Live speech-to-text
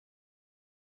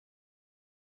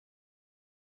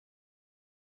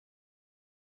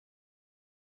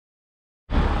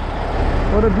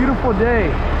What a beautiful day.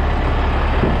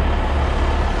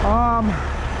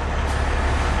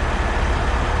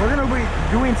 We're gonna be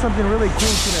doing something really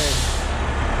cool today.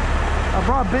 I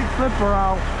brought Big Flipper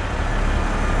out.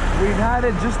 We've had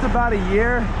it just about a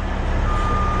year,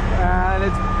 and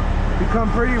it's become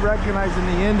pretty recognized in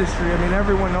the industry. I mean,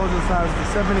 everyone knows this as the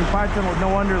 75 ton with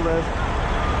no underlift,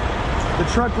 the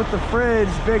truck with the fridge,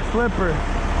 Big Flipper.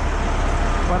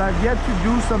 But I've yet to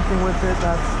do something with it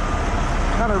that's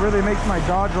kind of really makes my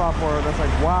jaw drop, or that's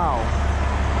like, wow.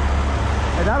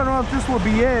 And I don't know if this will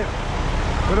be it,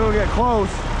 but it'll get close.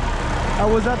 I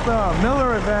was at the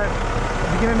Miller event at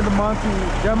the beginning of the month to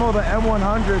demo the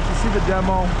M100, to see the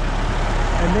demo,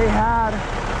 and they had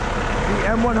the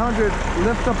M100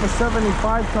 lift up a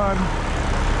 75 ton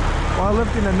while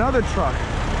lifting another truck.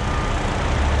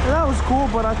 And that was cool,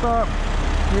 but I thought,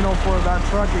 you know, for that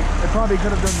truck, it probably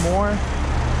could have done more.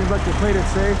 Seems like they played it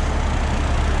safe.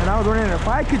 And I was wondering if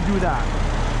I could do that.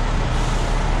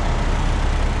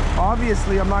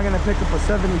 Obviously, I'm not going to pick up a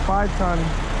 75 ton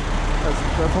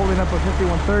that's holding up a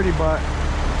 5130, but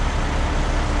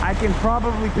I can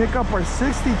probably pick up our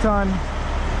 60 ton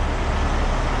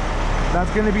that's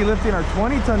going to be lifting our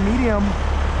 20 ton medium.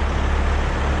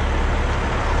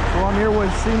 So I'm here with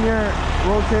senior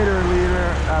rotator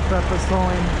leader at Pepe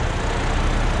Towing,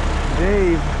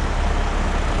 Dave.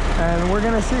 And we're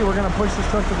gonna see, we're gonna push this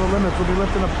truck to the limits. We'll be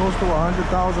lifting up close to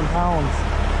 100,000 pounds.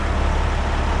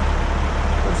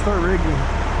 Let's start rigging.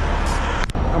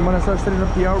 I'm gonna start setting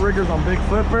up the outriggers on Big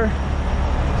Flipper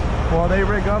while they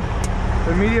rig up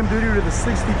the medium duty to the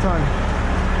 60 ton.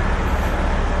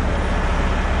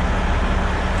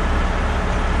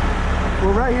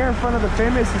 We're right here in front of the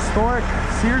famous historic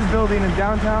Sears building in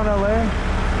downtown LA.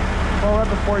 Well, right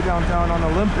before downtown on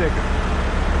Olympic.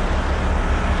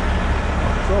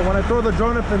 So when I throw the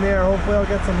drone up in the air, hopefully I'll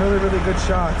get some really, really good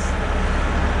shots.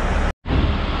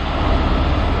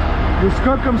 The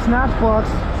Skookum snatch blocks,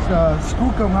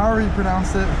 Skookum, however you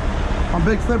pronounce it, on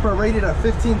Big Flipper are rated at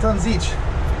 15 tons each.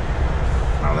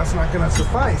 Now that's not gonna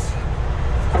suffice.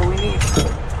 So we need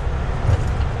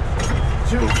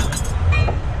 2.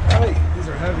 Hey, these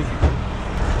are heavy.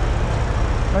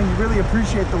 And you really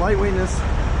appreciate the lightweightness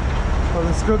of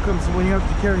the Skookums when you have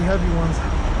to carry heavy ones.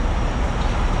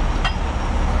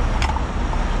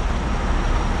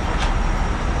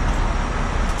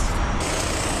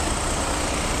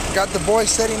 Got the boys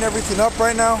setting everything up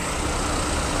right now.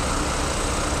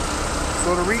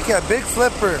 So to recap, Big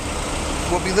Flipper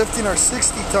will be lifting our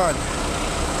 60 ton,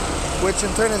 which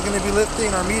in turn is going to be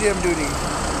lifting our medium duty,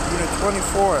 unit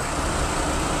 24.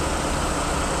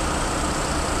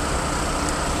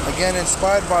 Again,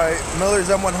 inspired by Miller's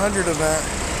M100 event.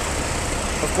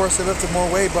 Of course, they lifted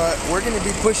more weight, but we're going to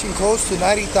be pushing close to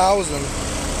 90,000.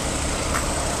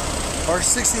 Our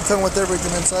 60 ton with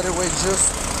everything inside it weighs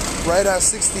just right at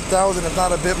 60,000, if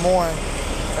not a bit more.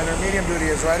 And our medium duty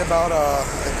is right about, I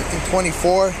think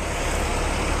 24.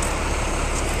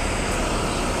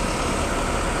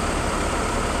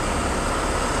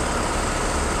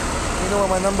 You know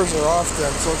where my numbers are off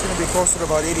then, so it's going to be closer to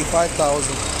about 85,000.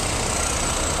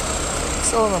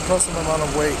 Still an impressive amount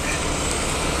of weight.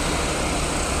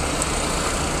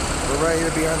 We're right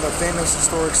here behind the famous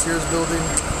historic Sears building.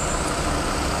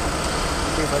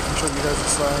 See if I can show you guys the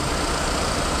side.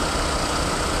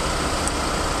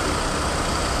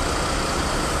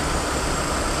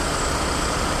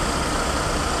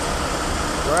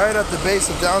 Right at the base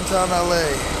of downtown LA.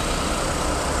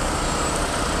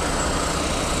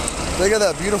 Look at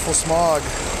that beautiful smog.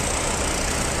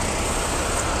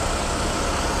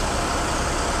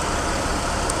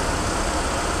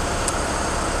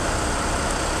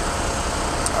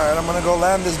 Alright, I'm gonna go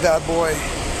land this bad boy.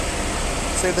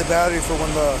 Save the battery for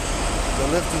when the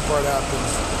lifting part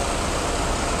happens.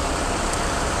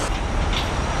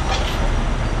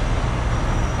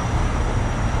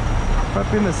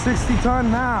 Up in the 60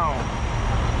 ton now.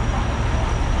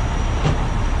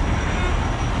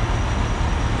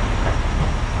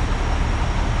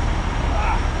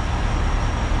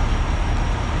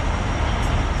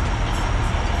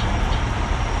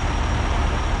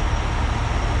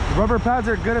 Rubber pads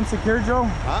are good and secure, Joe?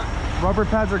 Huh? Rubber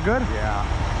pads are good? Yeah.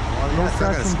 Well, No yeah,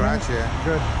 scratch it's and not gonna paint? scratch, yeah.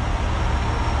 Good.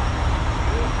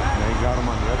 They got them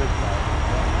on the other side.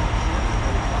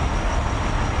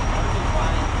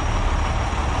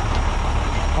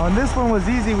 On this one was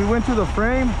easy. We went through the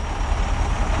frame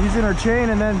using our chain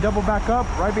and then double back up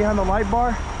right behind the light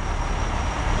bar.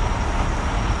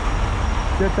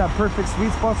 Get that perfect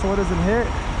sweet spot so it doesn't hit.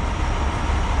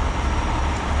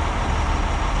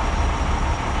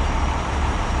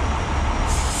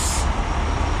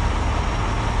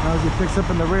 Now as he picks up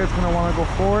in the rear, it's gonna wanna go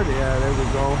forward. Yeah, there we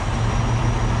go.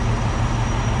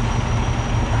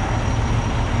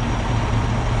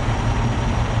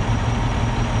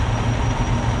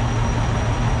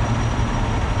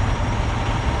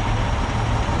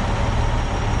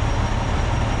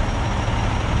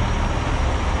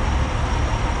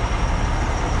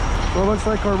 So it looks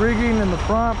like our rigging in the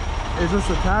front is just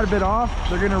a tad bit off.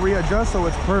 They're gonna readjust so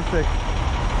it's perfect.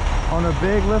 On a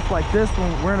big lift like this,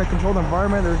 when we're in a controlled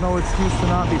environment, there's no excuse to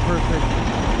not be perfect.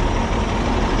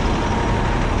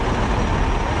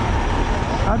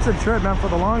 That's a trip, man. For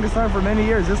the longest time, for many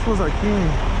years, this was our king.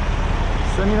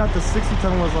 Sending out the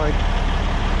 60-ton was like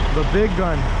the big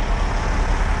gun.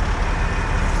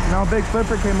 Now Big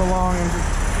Flipper came along and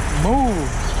just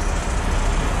moved.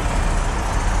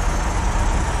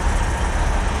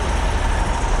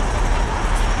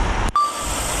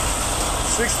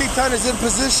 The 60-ton is in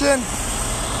position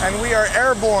and we are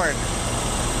airborne.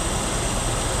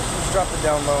 Let's drop it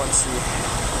down low and see.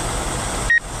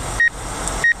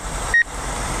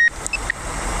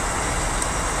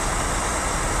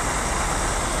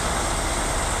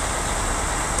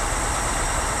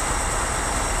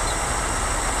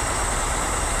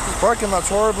 The parking lot's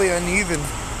horribly uneven.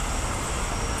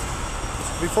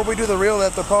 Before we do the reel, I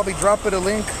have to probably drop it a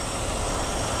link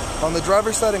on the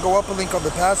driver's side and go up a link on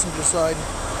the passenger side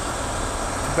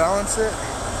to balance it.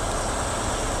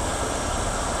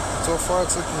 So far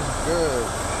it's looking good.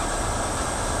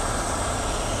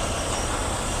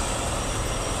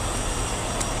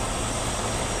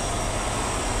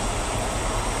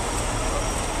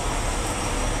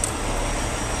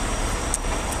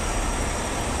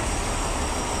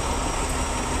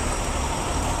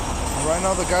 And right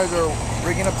now the guys are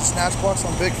rigging up the snatch box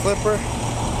on Big Flipper.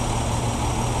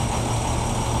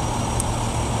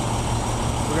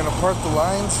 We're gonna part the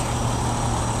lines.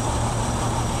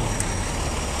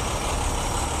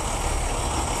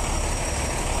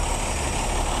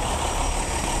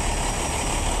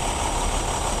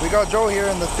 We got Joe here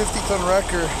in the 50-ton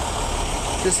wrecker,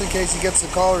 just in case he gets a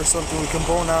call or something, we can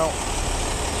bone out.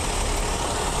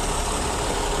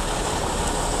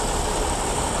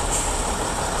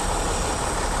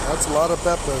 That's a lot of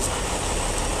Peppers.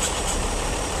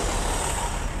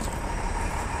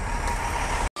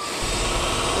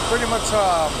 Pretty much,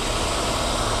 I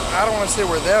don't want to say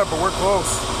we're there, but we're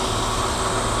close.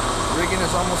 Rigging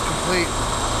is almost complete.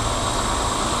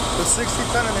 The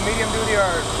 60-ton and the medium duty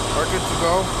are good to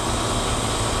go.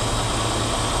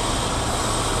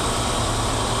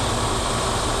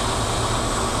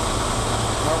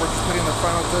 Now we're just putting the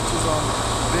final touches on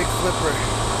Big Flipper.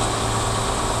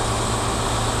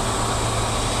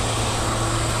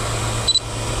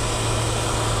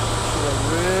 Should look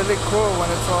really cool when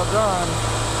it's all done.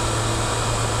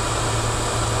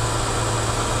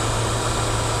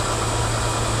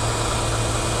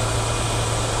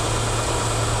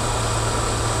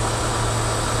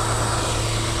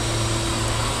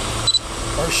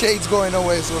 Our shade's going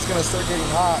away, so it's gonna start getting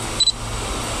hot.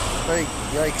 Hey,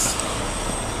 yikes.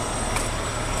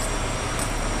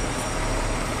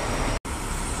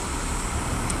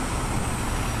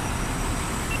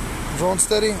 Drone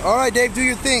steady. All right, Dave, do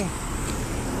your thing.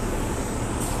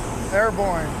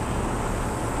 Airborne.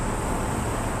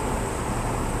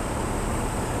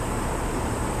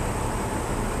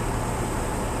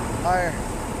 Higher.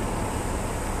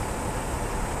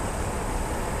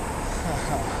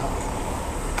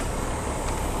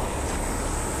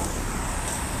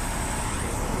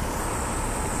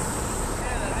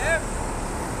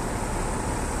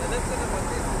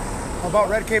 How about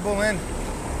red cable in?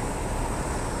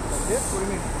 This? What do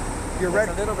you mean? Your red.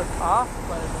 It's a little bit off,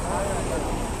 but it's high.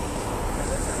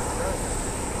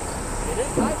 It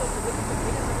is high, but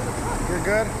it's You're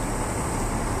good?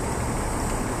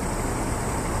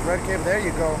 Red cable, there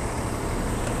you go.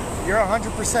 You're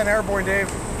 100% airborne,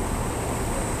 Dave.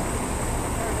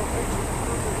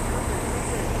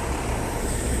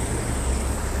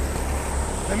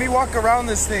 Let me walk around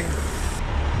this thing.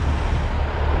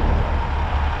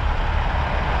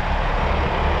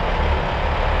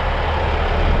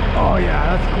 Oh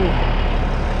yeah, that's cool.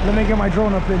 Let me get my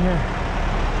drone up in here.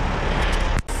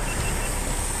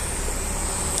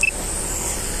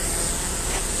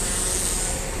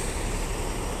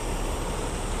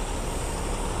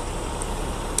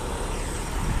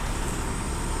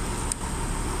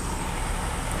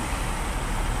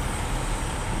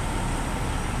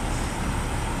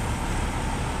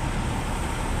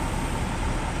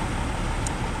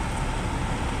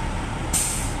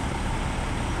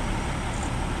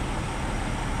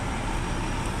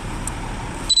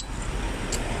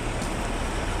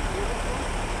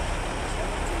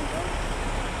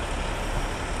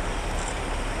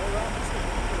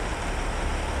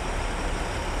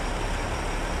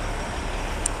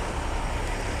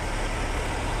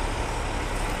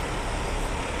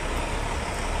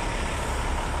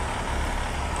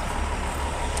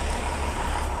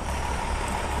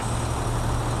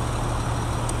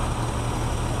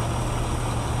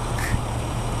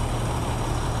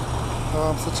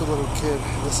 I'm such a little kid.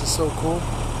 This is so cool.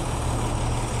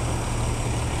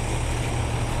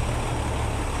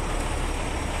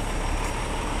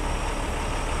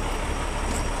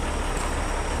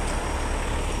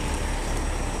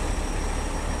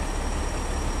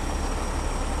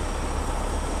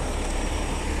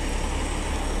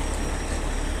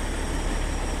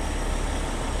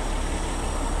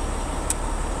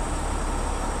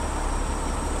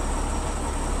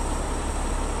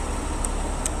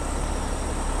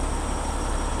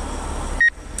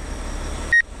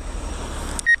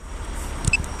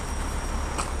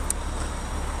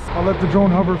 I'll let the drone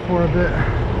hover for a bit.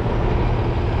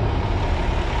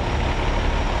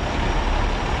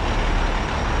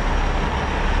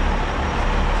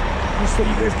 Just so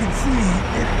you guys can see,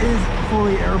 it is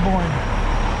fully airborne.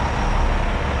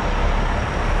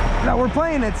 Now we're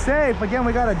playing it safe. Again,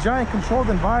 we got a giant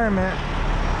controlled environment.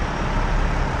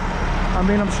 I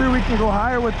mean, I'm sure we can go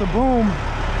higher with the boom,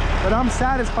 but I'm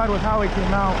satisfied with how it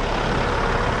came out.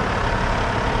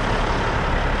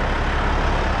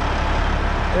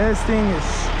 This thing is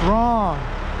strong.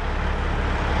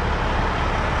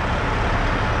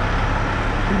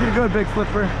 You did good, Big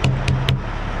Flipper.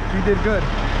 You did good.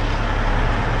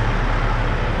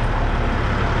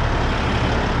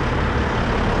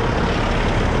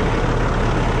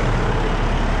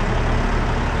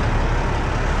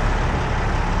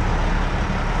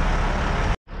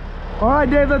 All right,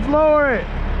 Dave, let's lower it.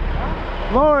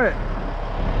 Lower it.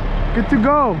 Good to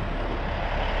go.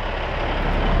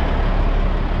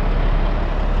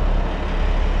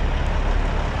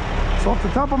 So off the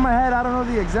top of my head, I don't know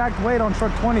the exact weight on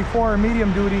truck 24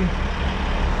 medium duty.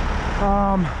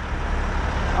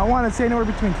 I want to say anywhere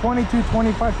between 22,000 to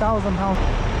 25,000 pounds.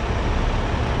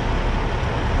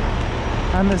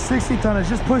 And the 60 ton is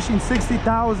just pushing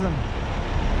 60,000. I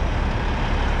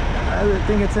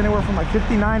think it's anywhere from like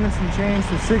 59 and some change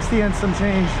to 60 and some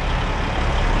change.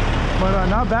 But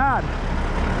not bad.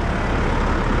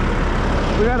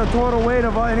 We got a total weight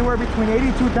of anywhere between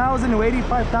 82,000 to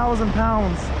 85,000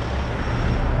 pounds.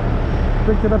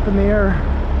 Picked it up in the air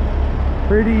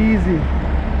pretty easy.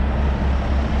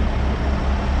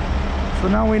 So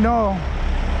now we know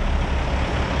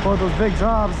for those big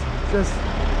jobs, just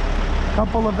a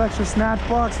couple of extra snatch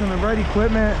blocks and the right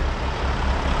equipment,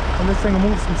 and this thing will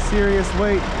move some serious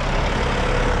weight.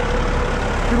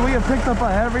 Could we have picked up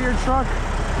a heavier truck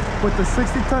with the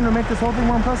 60 ton to make this whole thing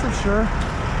more impressive? Sure.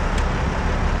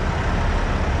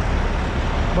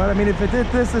 But I mean, if it did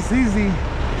this easy,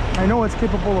 I know it's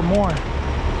capable of more.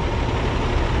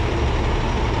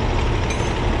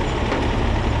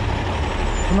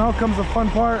 So now comes the fun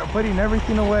part of putting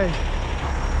everything away.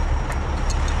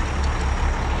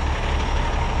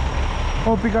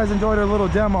 Hope you guys enjoyed our little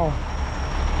demo.